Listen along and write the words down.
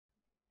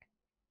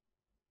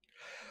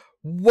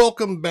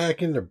Welcome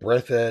back into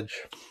Breathedge.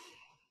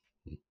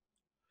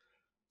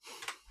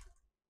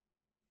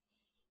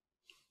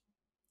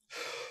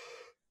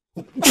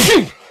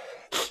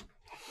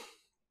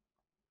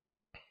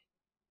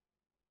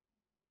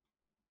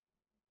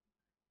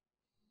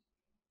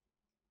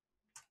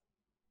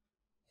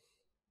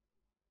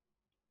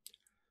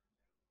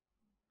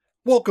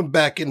 Welcome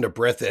back into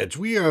Breathedge.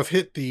 We have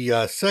hit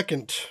the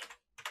second,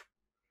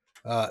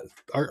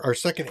 our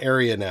second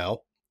area now.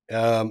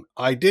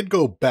 I did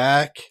go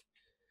back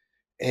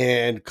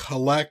and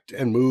collect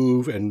and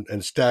move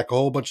and stack a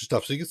whole bunch of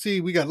stuff. So you can see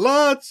we got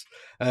lots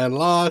and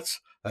lots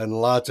and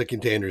lots of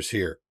containers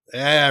here.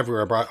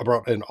 Everywhere I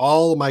brought in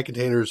all of my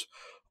containers,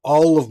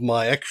 all of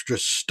my extra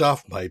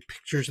stuff, my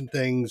pictures and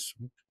things.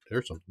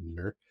 There's something in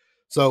there.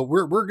 So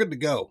we're good to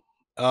go.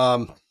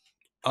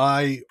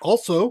 I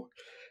also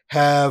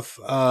have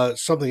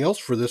something else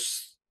for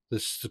this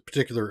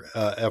particular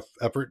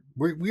effort.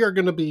 We are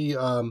going to be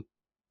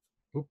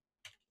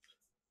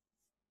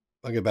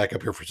I'll get back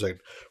up here for a second.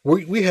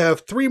 We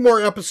have 3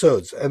 more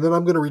episodes, and then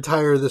I'm going to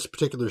retire this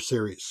particular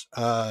series.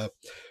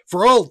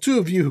 For all 2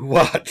 of you who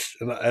watch,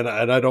 and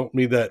I don't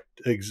mean that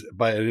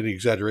by any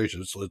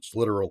exaggeration, it's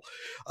literal.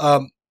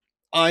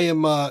 I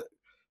am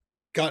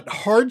got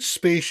Hard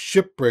Space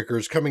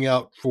Shipbreakers coming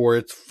out for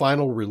its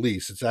final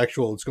release.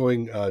 It's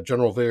going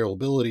general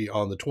availability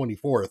on the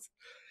 24th.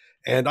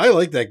 And I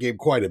like that game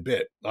quite a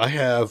bit. I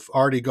have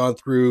already gone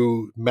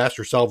through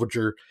Master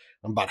Salvager.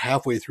 I'm about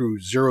halfway through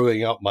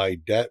zeroing out my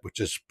debt, which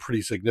is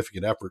pretty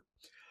significant effort.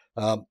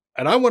 And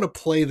I want to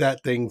play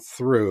that thing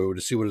through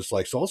to see what it's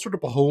like. So I'll start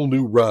up a whole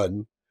new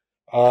run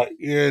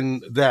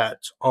in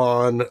that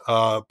on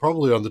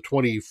probably on the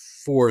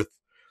 24th,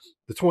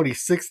 the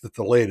 26th at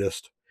the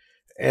latest.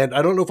 And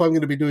I don't know if I'm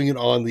going to be doing it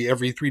on the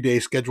every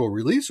 3-day schedule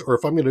release or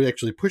if I'm going to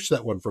actually push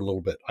that one for a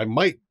little bit. I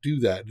might do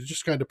that. It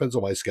just kind of depends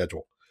on my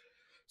schedule.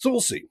 So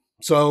we'll see.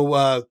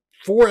 So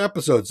 4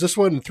 episodes, this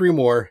one and 3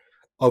 more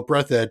of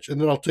Breathedge,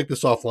 and then I'll take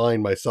this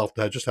offline myself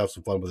to just have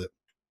some fun with it.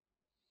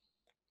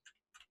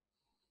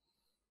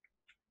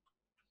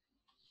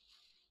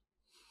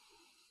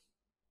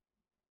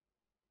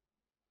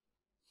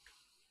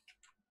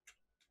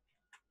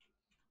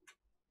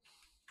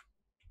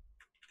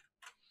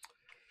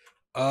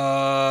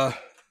 Let's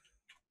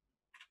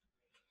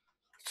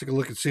take a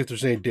look and see if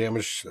there's any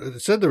damage.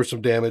 It said there was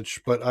some damage,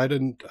 but I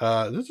didn't.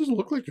 This doesn't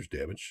look like there's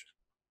damage.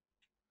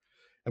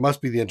 It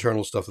must be the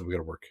internal stuff that we got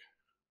to work.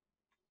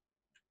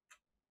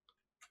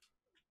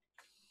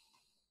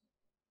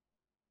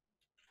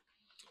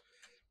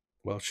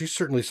 Well, she's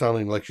certainly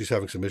sounding like she's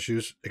having some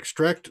issues.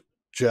 Extract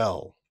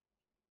gel.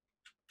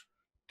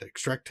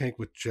 Extract tank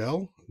with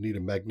gel. Need a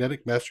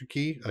magnetic master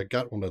key. I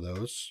got one of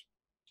those.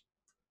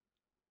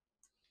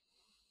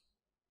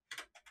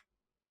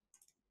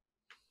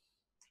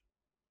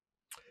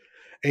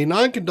 A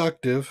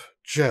non-conductive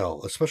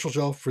gel, a special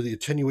gel for the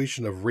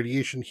attenuation of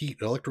radiation, heat,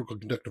 and electrical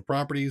conductive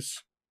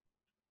properties.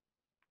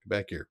 Get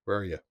back here. Where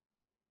are you?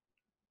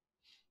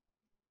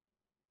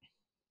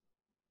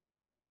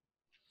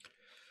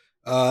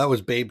 That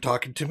was Babe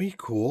talking to me.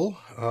 Cool.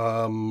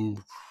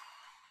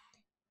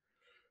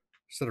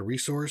 Is that a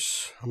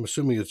resource? I'm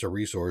assuming it's a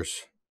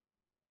resource.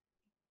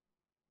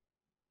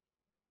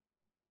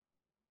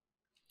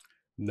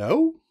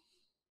 No?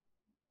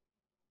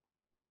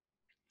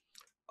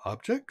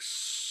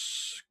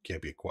 Objects?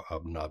 Can't be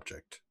an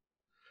object.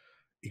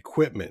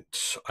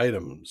 Equipment.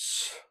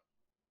 Items.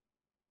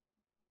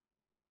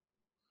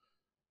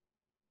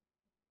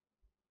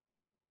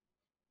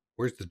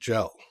 Where's the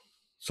gel?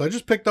 So I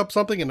just picked up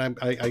something and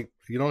I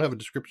you don't have a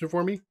description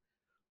for me?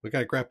 What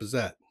kind of crap is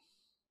that?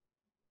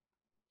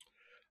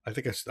 I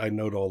think I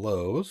note all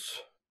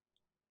those.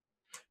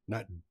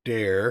 Not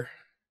dare.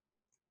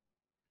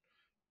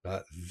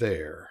 Not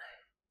there.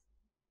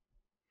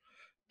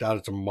 Doubt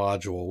it's a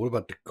module. What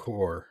about the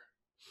core?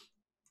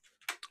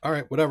 All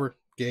right, whatever.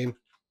 Game.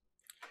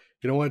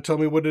 You don't want to tell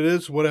me what it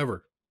is?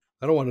 Whatever.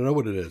 I don't want to know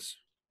what it is.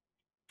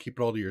 Keep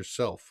it all to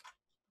yourself.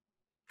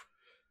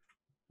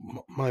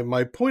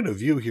 My point of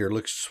view here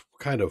looks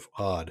kind of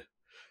odd.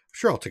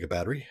 Sure, I'll take a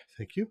battery.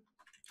 Thank you.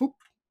 Oop.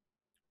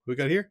 What we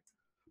got here?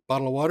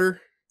 Bottle of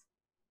water.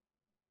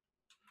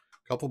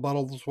 Couple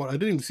bottles of water. I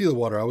didn't even see the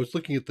water. I was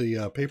looking at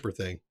the paper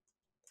thing.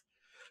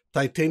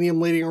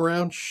 Titanium laying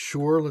around.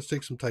 Sure, let's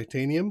take some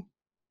titanium.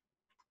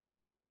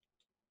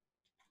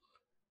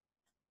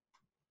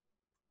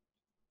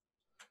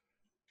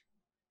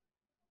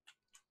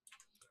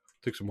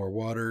 Take some more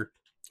water.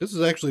 This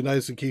is actually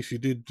nice in case you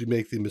did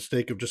make the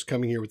mistake of just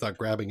coming here without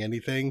grabbing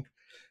anything.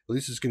 At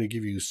least it's going to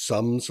give you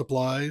some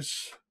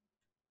supplies.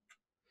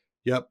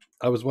 Yep,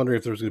 I was wondering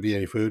if there was going to be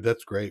any food.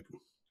 That's great.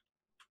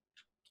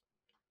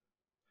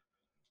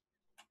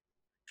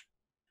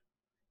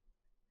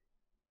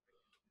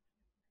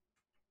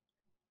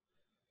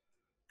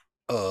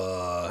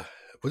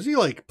 Was he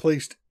like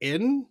placed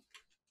in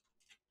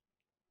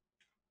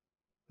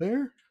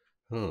there?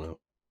 I don't know.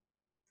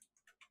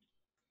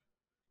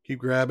 Keep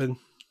grabbing.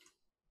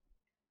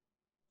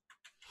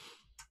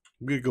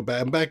 I'm gonna go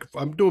back.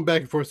 I'm doing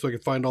back and forth so I can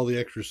find all the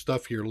extra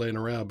stuff here laying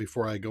around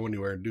before I go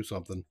anywhere and do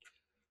something.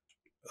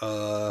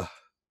 I'm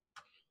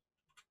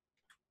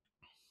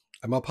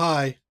up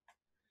high.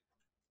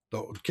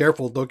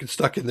 Careful, don't get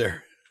stuck in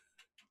there.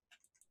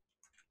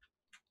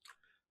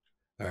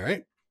 All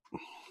right.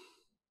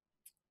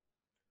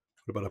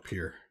 What about up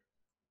here?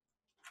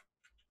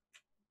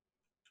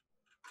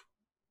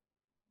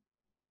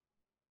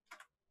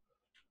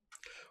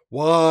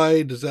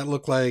 Why does that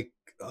look like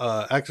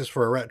access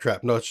for a rat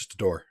trap? No, it's just a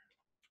door,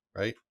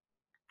 right?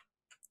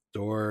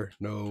 Door,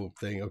 no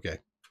thing. Okay.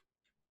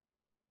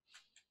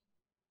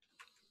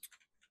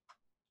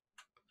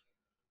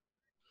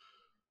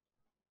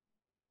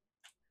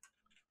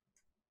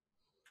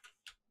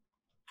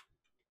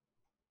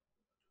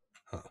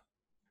 Huh.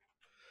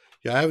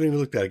 Yeah, I haven't even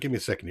looked at it. Give me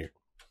a second here.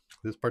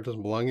 This part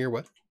doesn't belong here.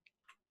 What?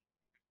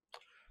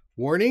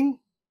 Warning,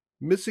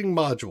 missing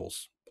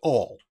modules.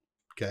 All.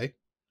 Okay.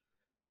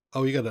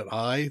 Oh, you got an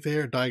I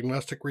there.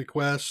 Diagnostic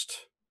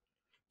request.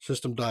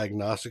 System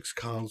diagnostics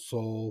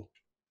console.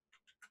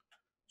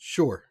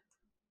 Sure.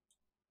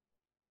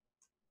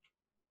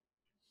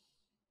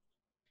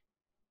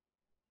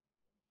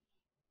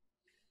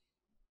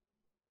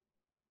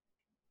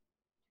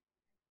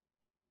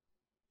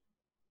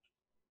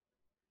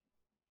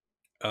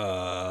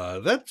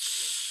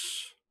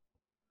 That's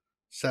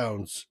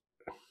sounds.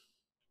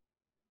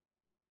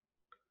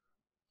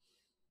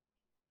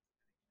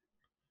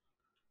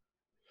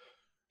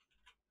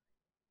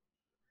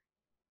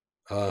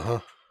 Uh-huh.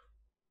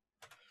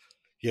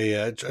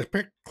 Yeah.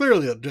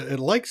 Clearly, it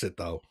likes it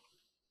though.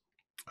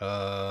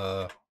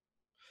 It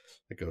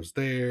goes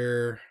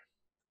there.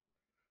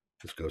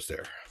 This goes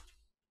there.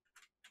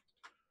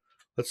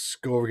 Let's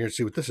go over here and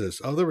see what this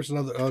is. Oh, there was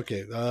another.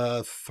 Okay,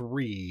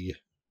 3.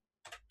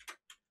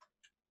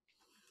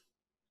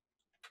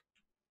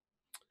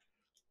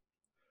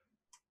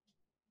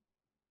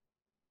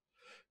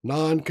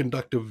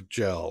 Non-conductive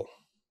gel.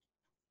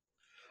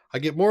 I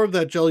get more of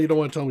that gel you don't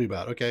want to tell me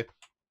about. Okay.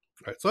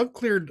 All right, so I've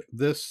cleared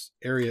this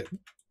area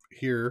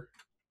here.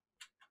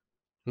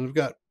 And we've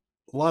got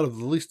a lot of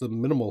at least the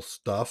minimal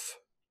stuff.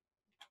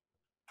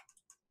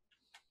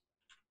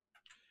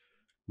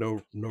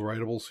 No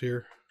writables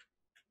here.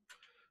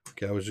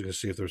 Okay, I was just going to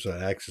see if there's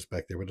an access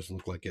back there, but it doesn't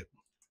look like it.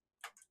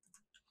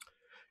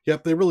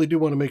 Yep, they really do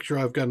want to make sure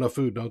I've got enough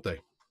food, don't they?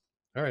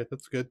 All right,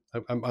 that's good.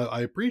 I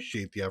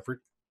appreciate the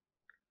effort.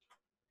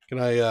 Can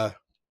I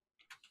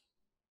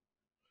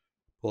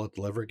pull out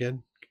the lever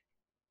again?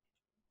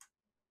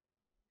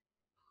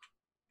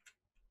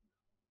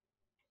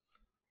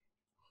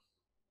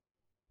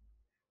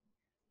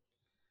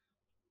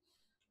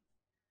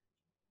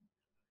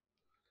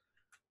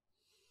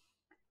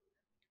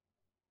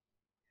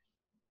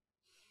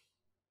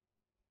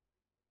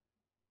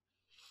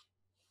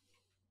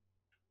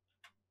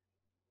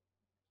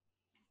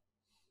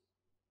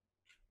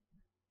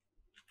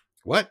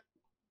 What?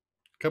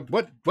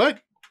 What?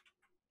 What?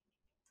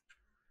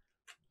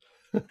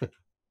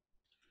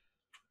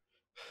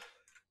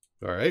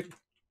 All right.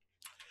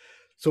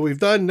 So we've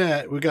done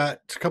that. We got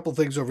a couple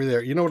things over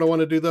there. You know what I want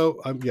to do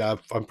though? I'm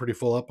pretty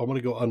full up. I'm going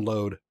to go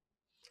unload.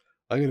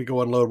 I'm going to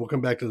go unload. We'll come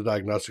back to the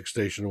diagnostic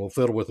station and we'll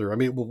fiddle with her. I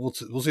mean, we'll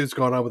see what's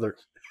going on with her.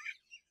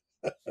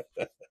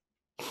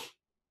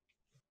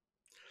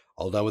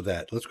 All done with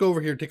that. Let's go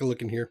over here and take a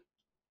look in here.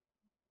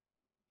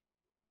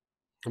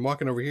 I'm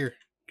walking over here.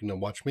 You gonna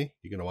watch me?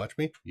 You gonna watch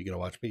me? You gonna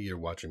watch me? You're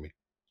watching me.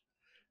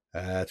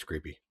 That's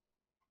creepy.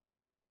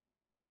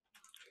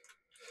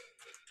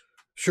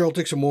 Sure, I'll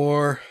take some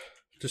more.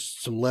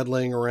 Just some lead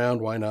laying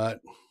around. Why not?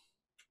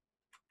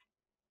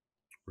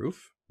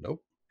 Roof?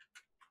 Nope.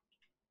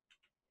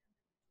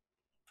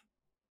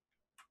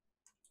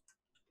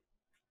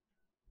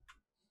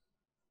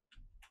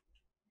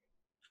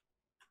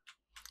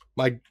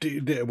 Why?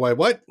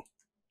 What?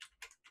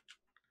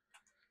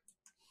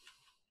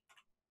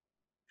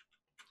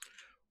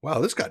 Wow,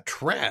 this got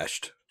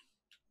trashed.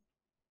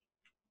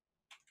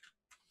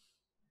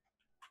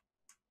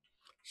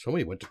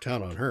 Somebody went to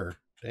town on her.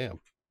 Damn.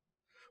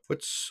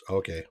 What's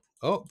okay?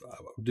 Oh,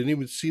 didn't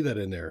even see that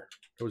in there.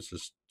 It was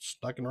just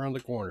snucking around the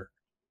corner.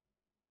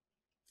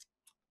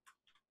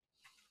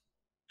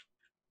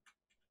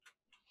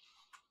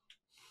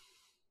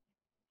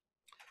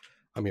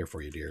 I'm here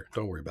for you, dear.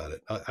 Don't worry about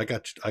it. I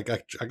got you. I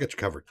got you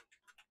covered.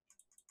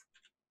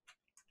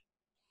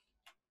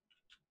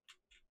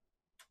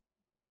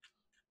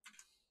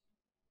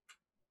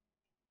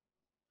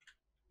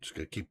 Just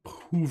gonna keep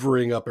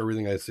hoovering up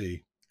everything I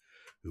see.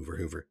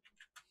 Hoover.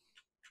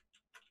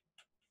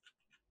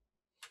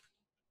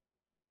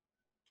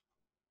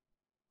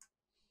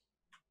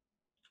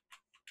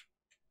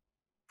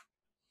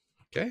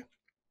 Okay.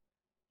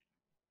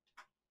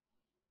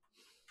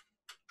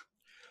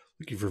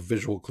 Looking for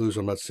visual clues.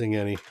 I'm not seeing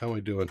any. How am I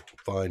doing?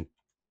 Fine.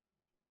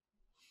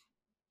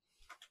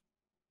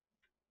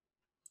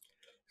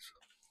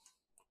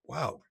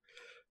 Wow.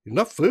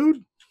 Enough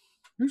food?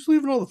 Who's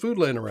leaving all the food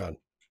laying around?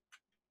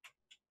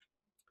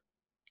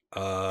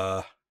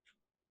 Uh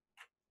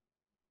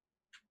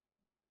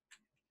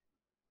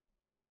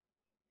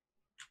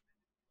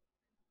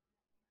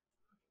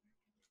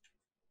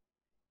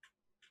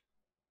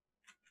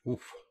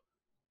Oof.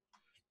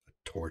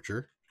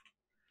 Torture.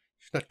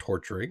 She's not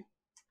torturing.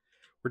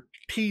 We're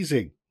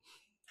teasing.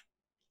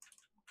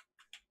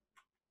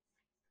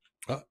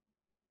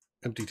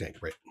 Empty tank,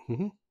 right.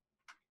 Mm-hmm.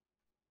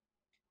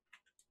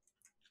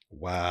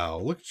 Wow,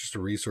 look at just the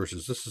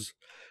resources. This is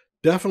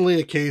definitely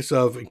a case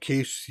of, in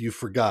case you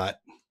forgot.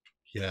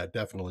 Yeah,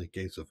 definitely a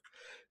case of,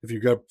 if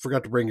you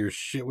forgot to bring your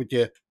shit with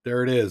you,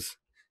 there it is.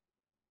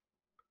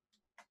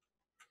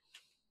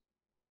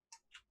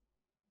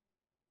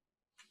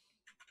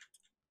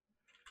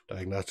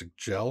 Diagnostic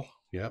gel,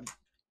 yep.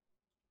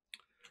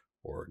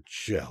 Or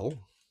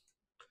gel.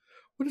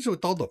 What is it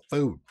with all the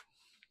food?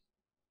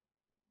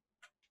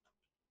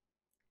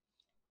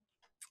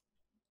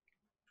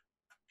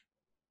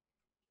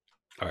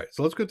 All right,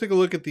 so let's go take a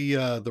look at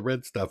the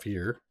red stuff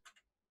here.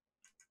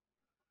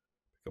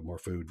 Got more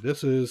food.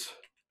 This is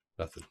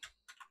nothing.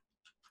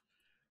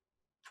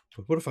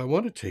 But what if I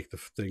want to take the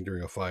thing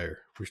during a fire?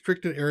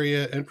 Restricted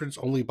area, entrance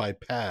only by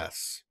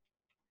pass.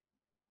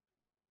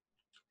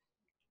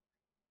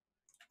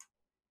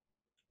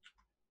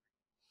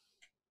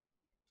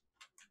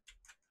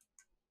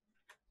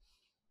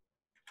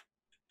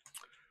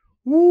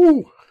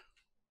 Woo!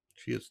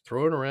 She is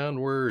throwing around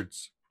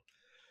words.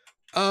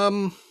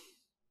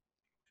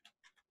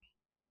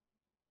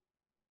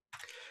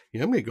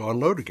 Yeah, I'm gonna go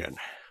unload again.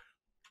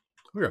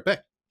 We're right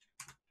back.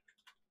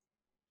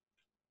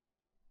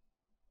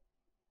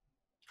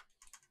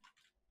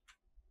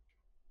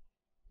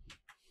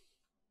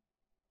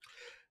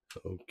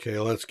 Okay,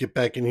 let's get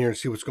back in here and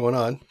see what's going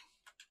on.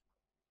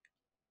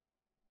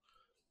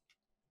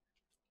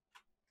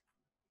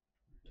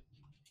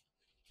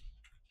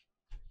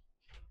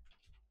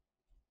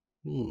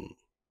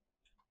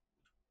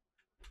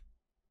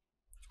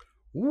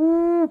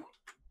 Woo!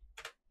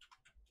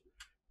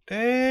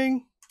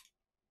 Dang!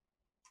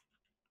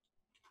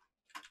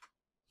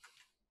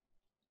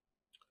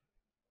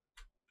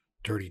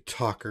 Dirty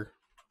talker.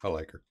 I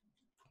like her.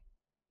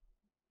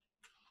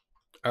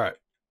 All right.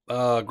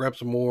 Grab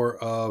some more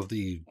of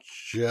the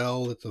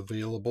gel that's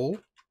available.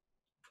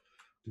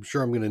 I'm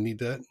sure I'm going to need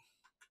that.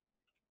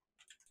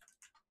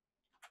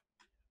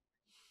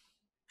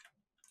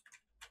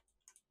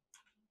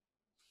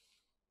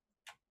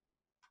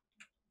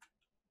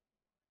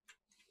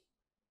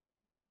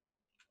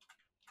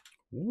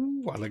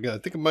 Ooh, I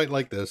think I might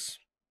like this.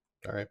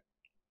 All right.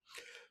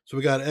 So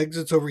we got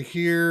exits over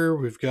here.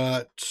 We've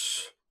got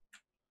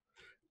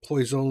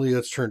employees only.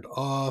 That's turned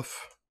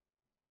off.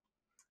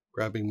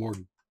 Grabbing more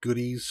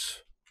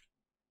goodies.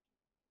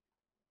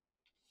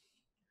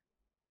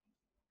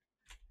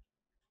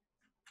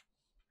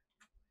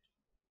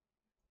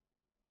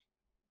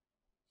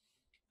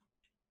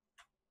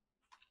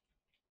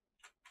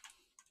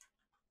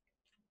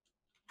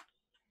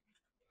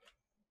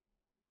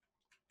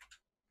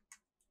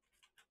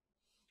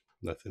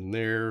 Nothing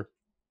there.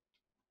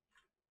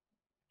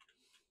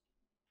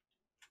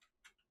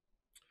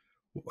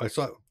 I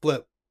saw it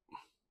flip.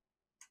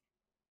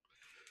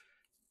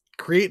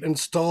 Create and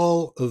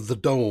install the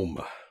dome.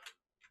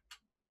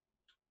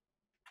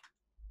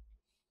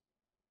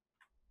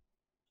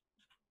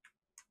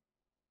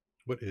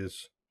 What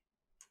is?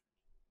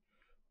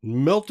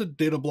 Melted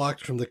data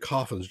blocks from the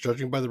coffins.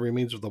 Judging by the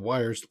remains of the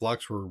wires, the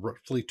blocks were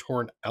roughly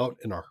torn out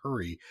in a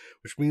hurry,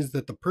 which means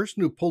that the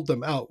person who pulled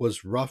them out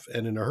was rough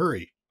and in a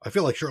hurry. I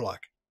feel like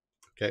Sherlock.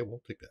 Okay,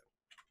 we'll take that.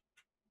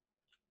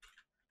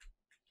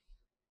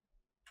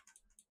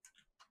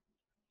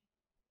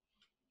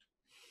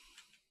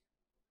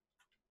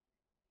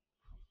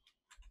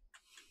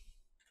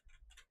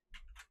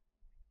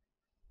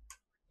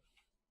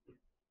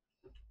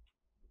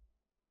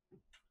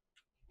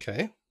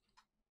 Okay.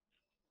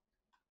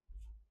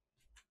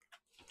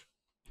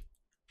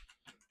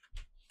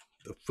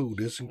 The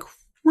food is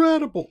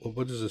incredible. Oh,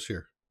 what is this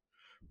here?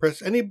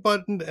 Press any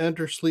button to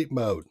enter sleep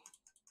mode.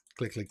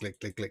 Click, click, click,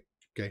 click, click.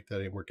 Okay,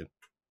 that ain't working.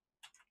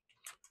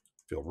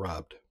 Feel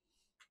robbed.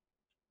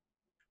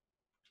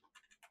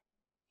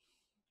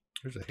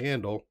 There's a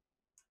handle.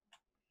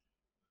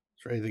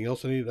 Is there anything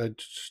else I need?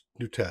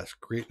 New task.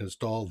 Create and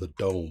install the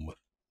dome.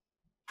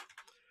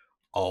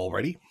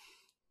 Alrighty.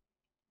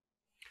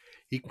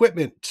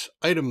 Equipment.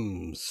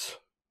 Items.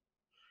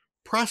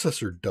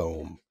 Processor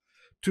dome.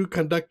 2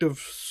 conductive.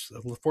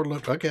 4.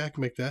 Okay, I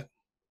can make that.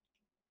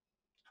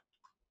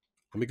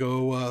 Let me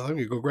go. I'm going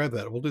to go grab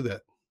that. We'll do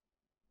that.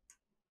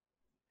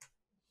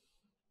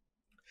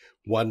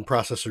 1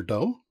 processor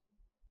dome.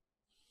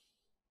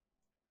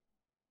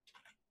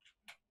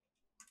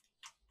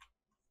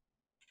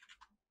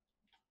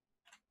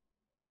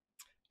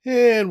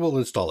 And we'll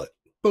install it.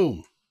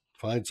 Boom.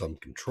 Find some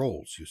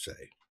controls, you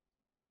say.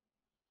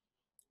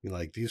 You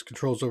like these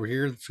controls over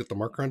here? Let's get the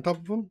marker on top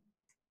of them.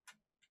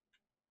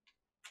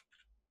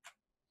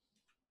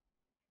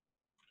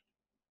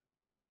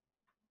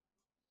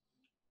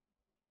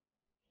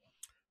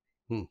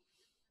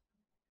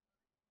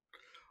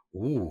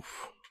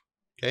 Oof.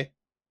 Okay.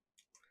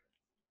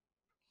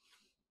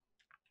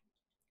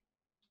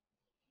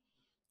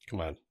 Come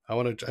on.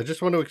 I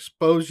just want to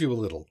expose you a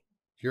little.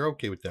 You're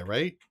okay with that,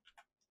 right?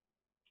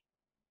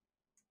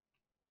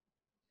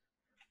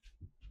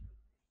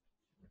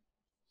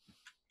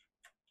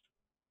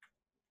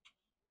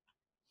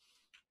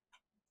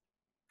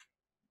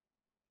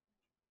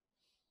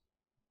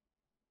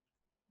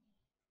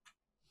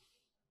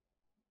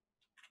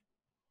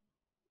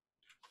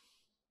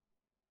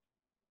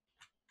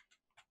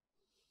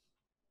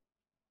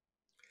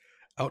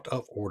 out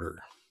of order.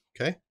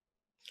 Okay.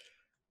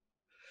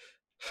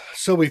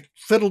 So we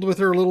fiddled with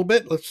her a little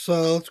bit. Let's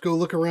go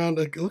look around.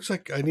 It looks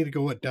like I need to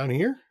go down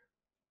here.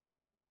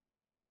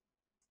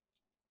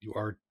 You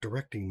are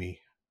directing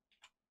me.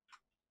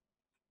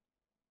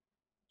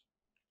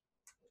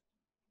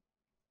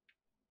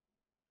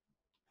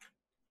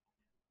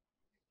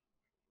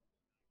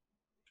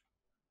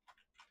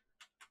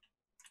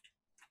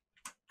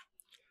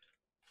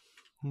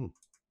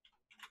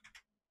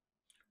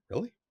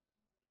 Really?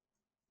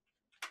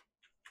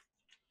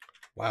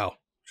 Wow.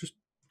 Just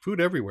food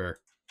everywhere.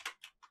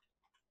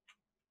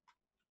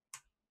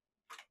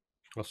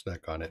 I'll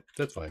snack on it.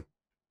 That's fine.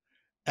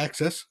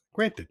 Access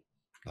granted.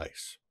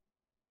 Nice.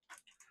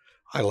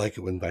 I like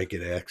it when I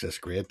get access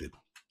granted.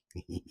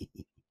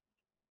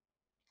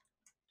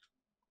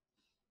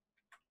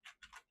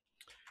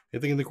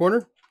 Anything in the corner?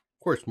 Of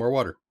course, more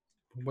water.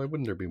 Why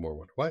wouldn't there be more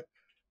water? What?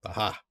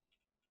 Aha.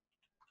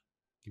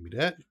 Give me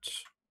that.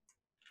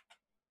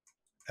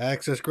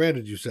 Access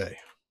granted, you say.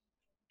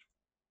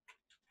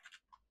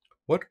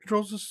 What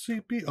controls the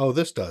CP? Oh,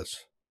 this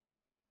does.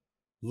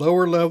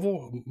 Lower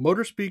level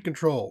motor speed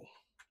control.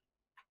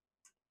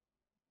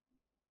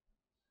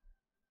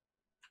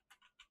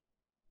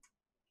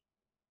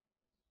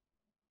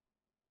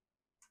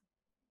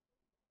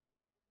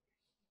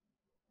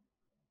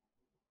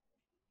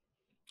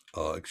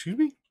 Excuse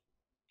me?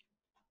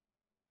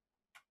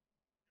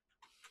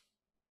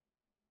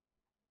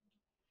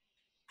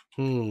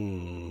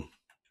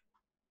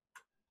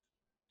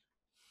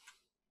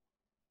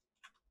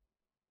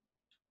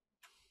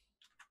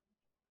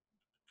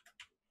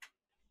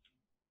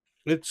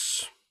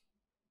 It's...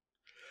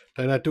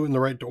 Did I not do it in the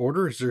right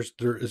order? Is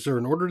there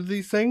an order to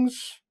these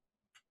things?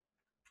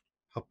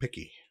 How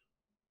picky.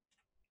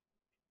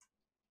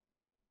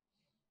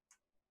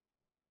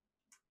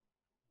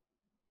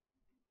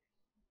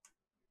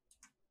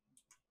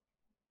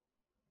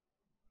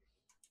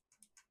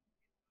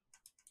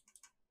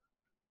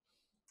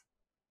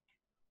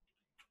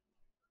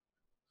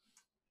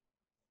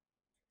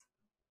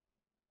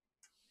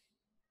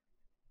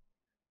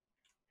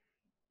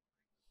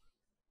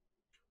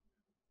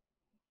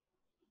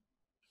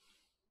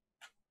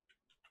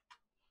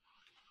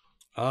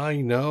 I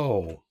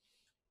know.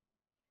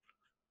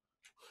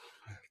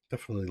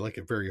 Definitely like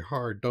it very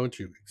hard, don't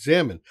you?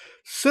 Examine.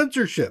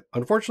 Censorship.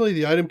 Unfortunately,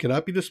 the item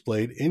cannot be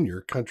displayed in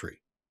your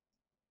country.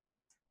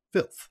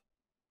 Filth.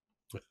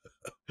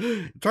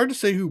 It's hard to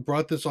say who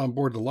brought this on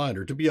board the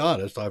liner. To be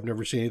honest, I've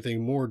never seen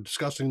anything more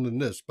disgusting than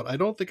this, but I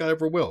don't think I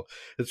ever will.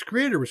 Its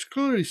creator was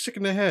clearly sick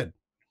in the head.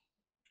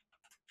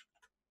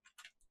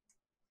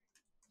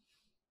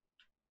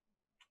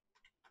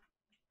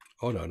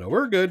 Oh, no.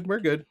 We're good. We're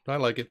good. I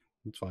like it.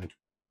 It's fine.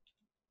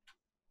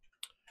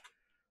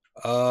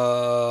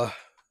 More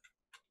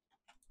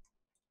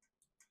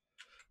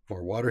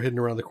water hidden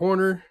around the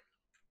corner.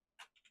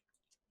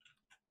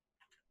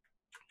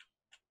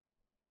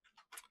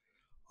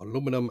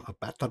 Aluminum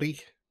battery.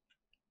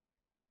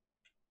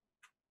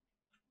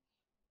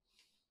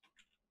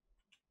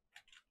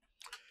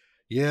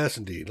 Yes,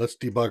 indeed. Let's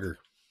debug her.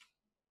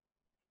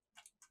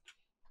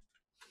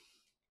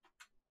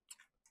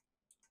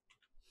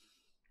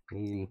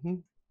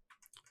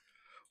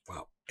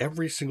 Wow.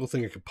 Every single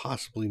thing I could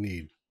possibly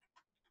need.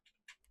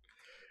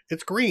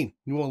 It's green.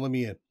 You won't let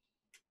me in.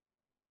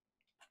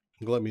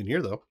 You can let me in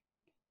here, though.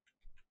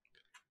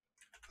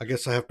 I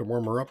guess I have to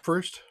warm her up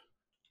first.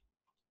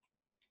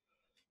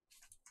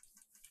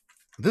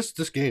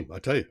 This game, I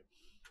tell you.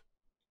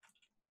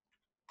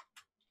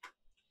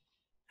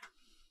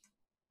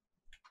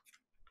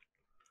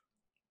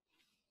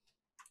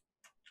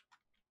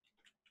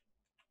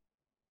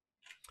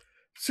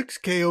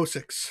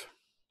 $6K06.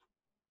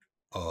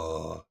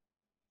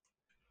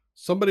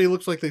 Somebody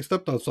looks like they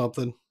stepped on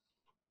something.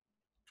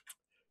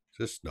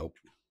 Just nope.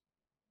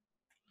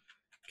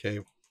 Okay.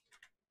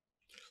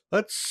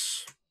 I'm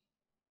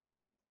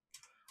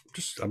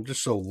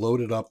just so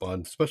loaded up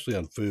on, especially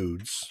on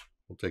foods.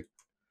 We'll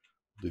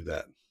do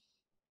that.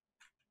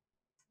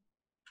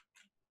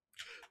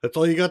 That's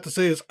all you got to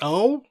say is,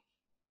 oh?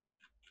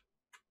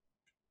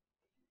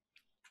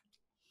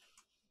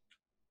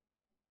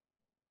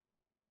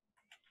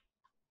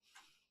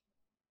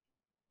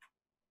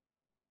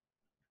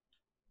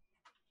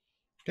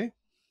 Okay.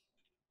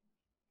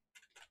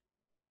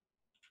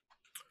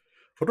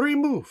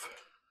 Remove.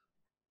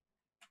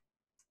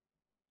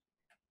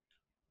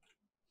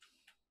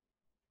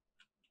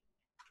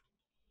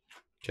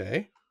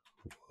 Okay.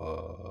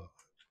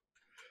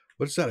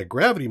 What is that? A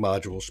gravity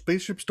module.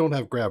 Spaceships don't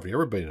have gravity.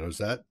 Everybody knows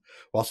that.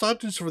 While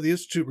scientists for the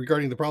Institute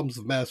regarding the problems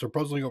of mass are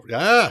puzzling over...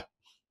 Can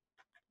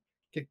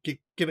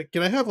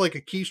I have like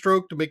a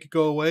keystroke to make it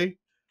go away?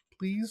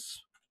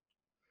 Please?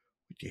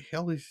 What the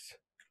hell is...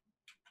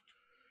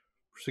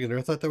 For a second there,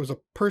 I thought that was a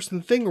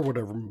person thing or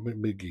whatever,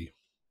 Miggy.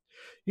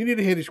 You need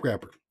a handy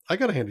scrapper. I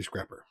got a handy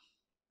scrapper.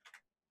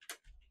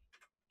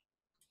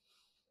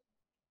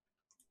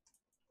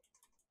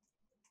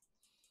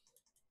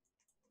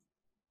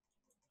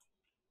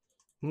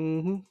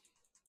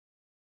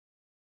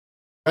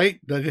 Right?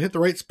 Did I hit the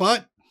right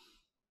spot?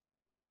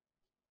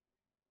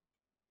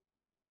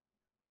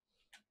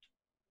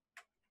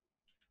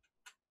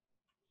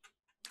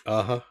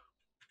 Uh-huh.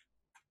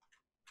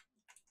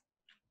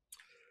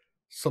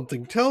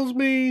 Something tells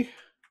me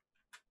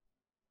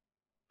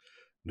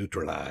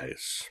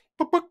neutralize.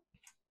 Boop, boop.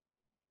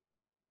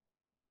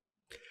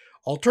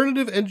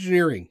 Alternative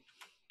engineering.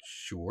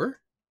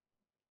 Sure.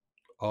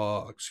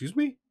 Excuse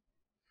me?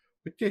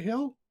 What the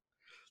hell?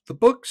 The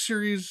book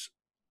series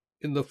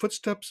in the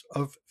footsteps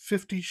of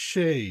 50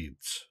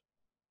 Shades.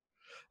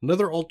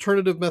 Another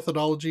alternative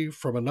methodology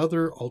from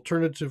another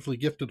alternatively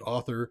gifted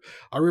author.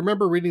 I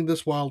remember reading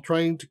this while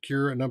trying to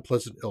cure an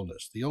unpleasant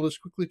illness. The illness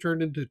quickly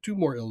turned into 2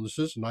 more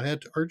illnesses, and I had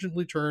to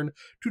urgently turn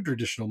to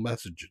traditional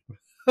messaging.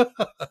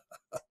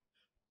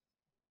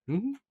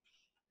 Mm-hmm.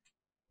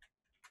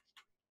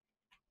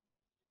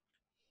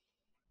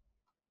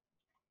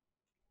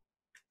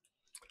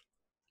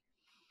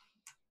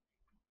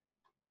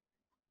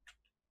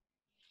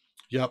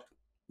 Yep.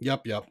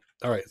 Yep.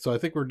 All right, so I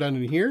think we're done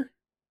in here.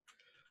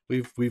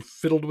 We've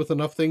fiddled with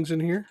enough things in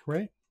here,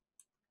 right?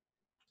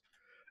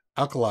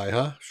 Alkali,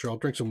 huh? Sure, I'll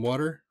drink some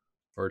water,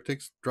 or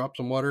drop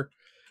some water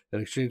in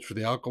exchange for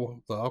the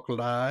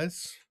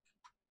alkalize.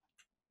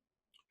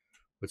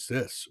 What's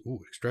this?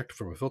 Ooh, extracted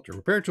from a filter.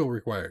 Repair tool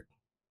required.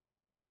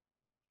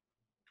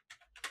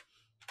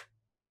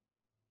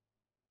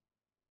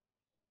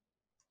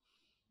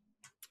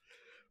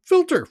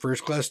 Filter,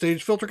 first class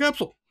stage filter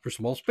capsule for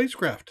small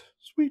spacecraft.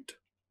 Sweet.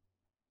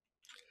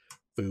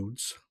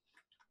 Foods.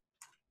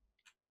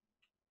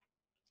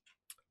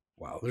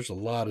 Wow, there's a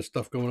lot of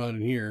stuff going on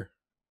in here.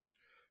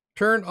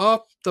 Turn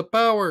off the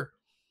power,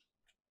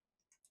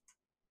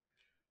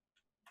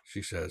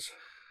 she says.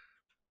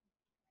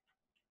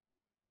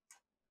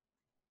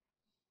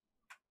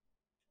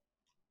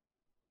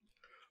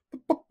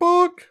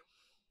 Book.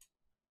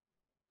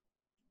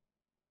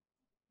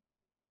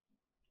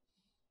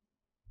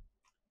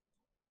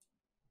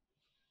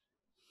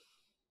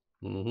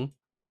 Mm-hmm.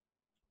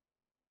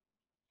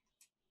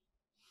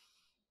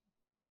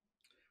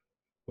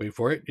 Wait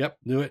for it. Yep,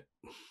 knew it.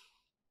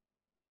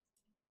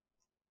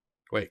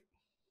 Wait.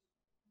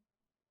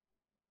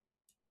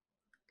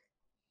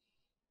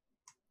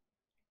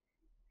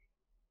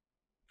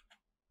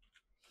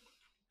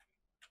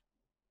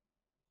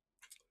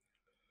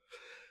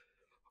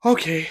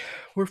 Okay,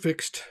 we're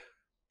fixed.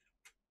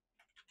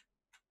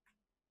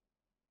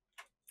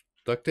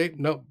 Duct tape?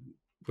 Nope.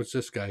 What's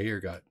this guy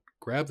here got?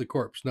 Grab the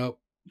corpse. Nope.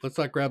 Let's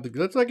not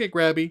get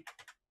grabby.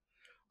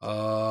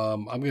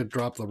 I'm gonna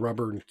drop the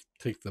rubber and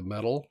take the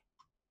metal.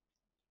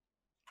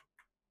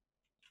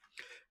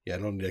 Yeah, I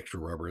don't need extra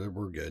rubber.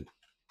 We're good.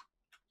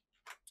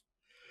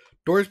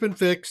 Door's been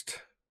fixed.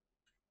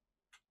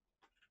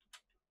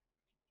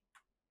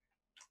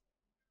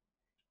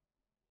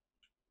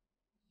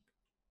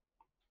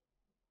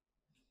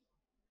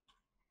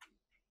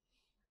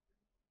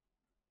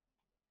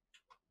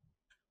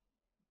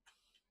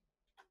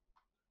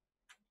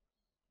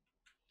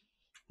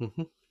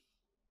 Mm-hmm.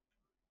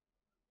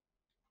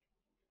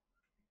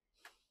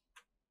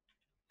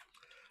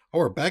 Oh,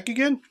 we're back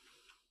again?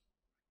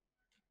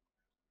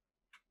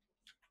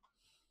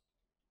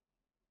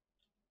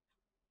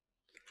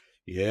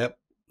 Yep.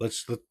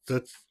 Let's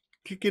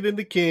kick it in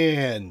the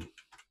can.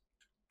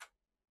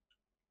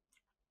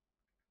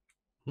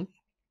 Hmm.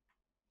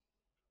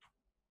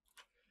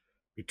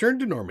 Return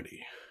to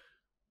Normandy.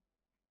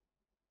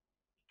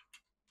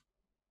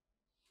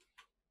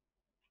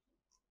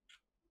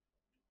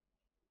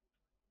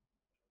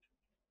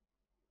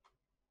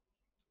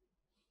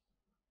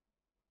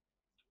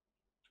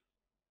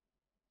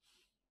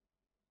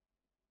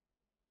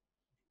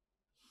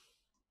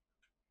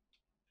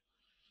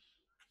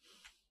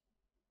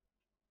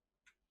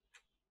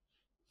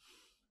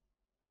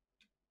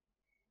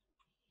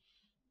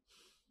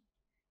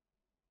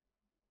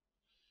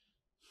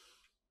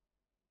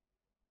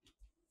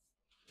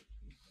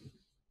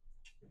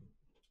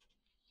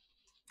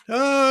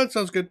 That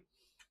sounds good.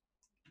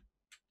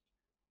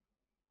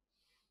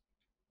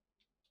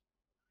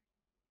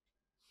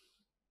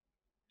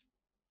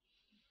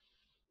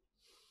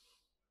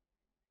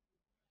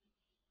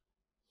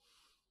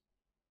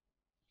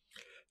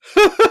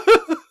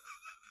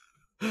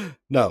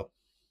 No.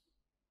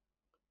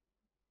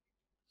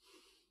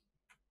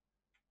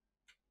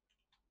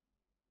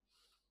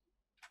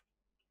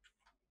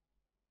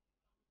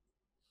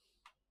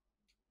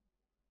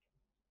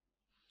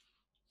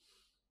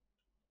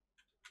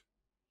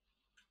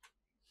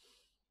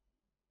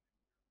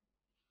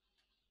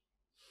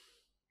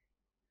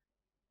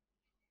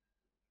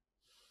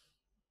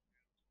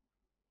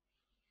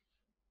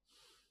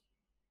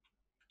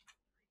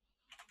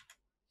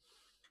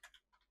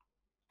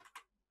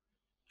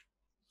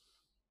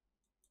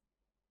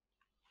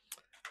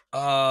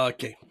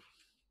 Okay.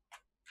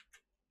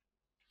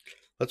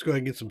 Let's go ahead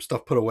and get some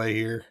stuff put away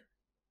here.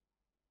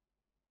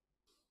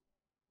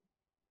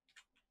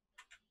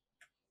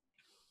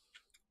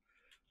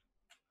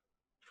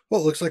 Well,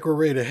 it looks like we're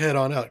ready to head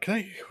on out. Can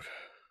I?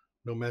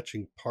 No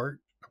matching part.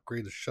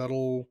 Upgrade the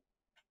shuttle.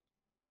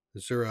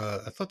 Is there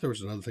a? I thought there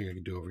was another thing I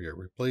could do over here.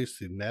 Replace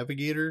the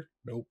navigator.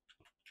 Nope.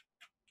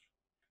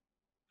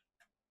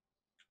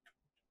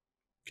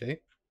 Okay.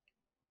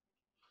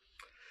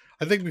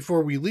 I think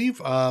before we leave,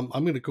 I'm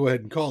going to go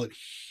ahead and call it.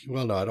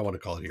 Well, no, I don't want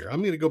to call it here. I'm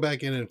going to go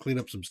back in and clean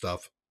up some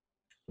stuff.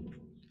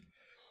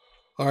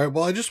 All right.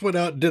 Well, I just went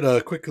out and did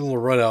a quick little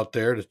run out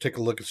there to take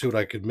a look and see what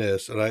I could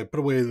miss. And I put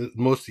away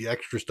most of the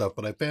extra stuff,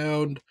 but I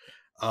found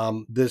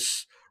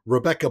this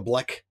Rebecca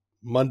Black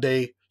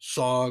Monday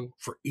song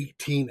for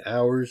 18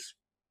 hours.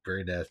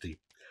 Very nasty.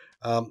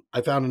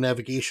 I found a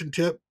navigation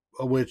tip,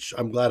 which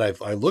I'm glad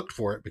I looked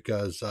for it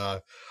because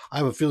I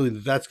have a feeling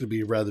that that's going to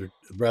be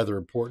rather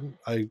important.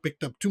 I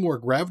picked up 2 more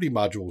gravity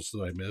modules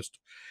that I missed.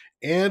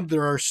 And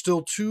there are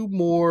still 2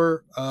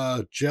 more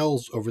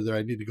gels over there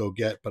I need to go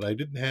get, but I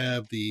didn't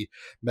have the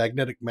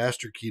magnetic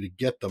master key to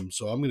get them,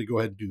 so I'm going to go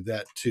ahead and do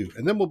that too.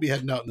 And then we'll be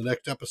heading out in the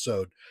next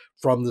episode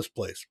from this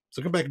place.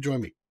 So come back and join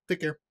me.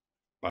 Take care.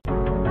 Bye.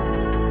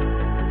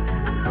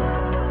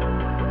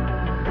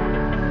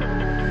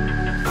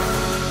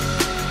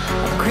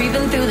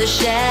 Creeping through the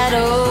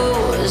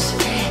shadows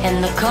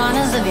and the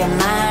corners of your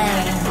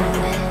mind.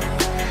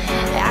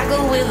 I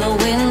go with the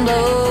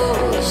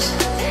windows.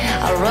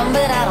 I run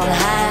but I don't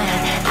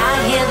hide. I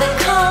hear the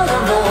call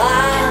of the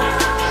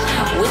wild,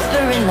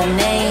 whispering the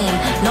name.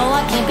 No,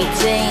 I can't be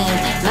tamed.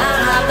 My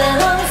heart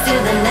belongs to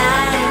the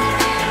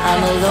night.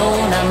 I'm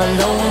alone, I'm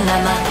alone,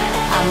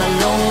 I'm a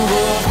lone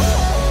wolf.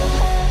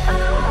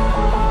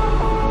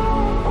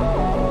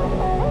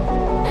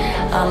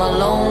 I'm a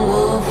lone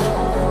wolf.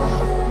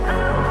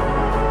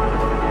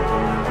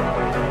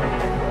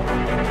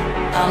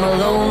 I'm a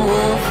lone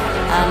wolf.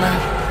 I'm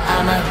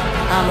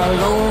a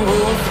lone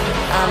wolf.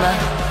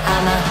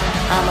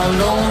 I'm a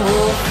lone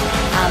wolf.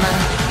 I'm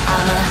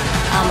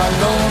a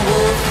lone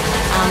wolf.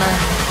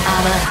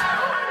 I'm a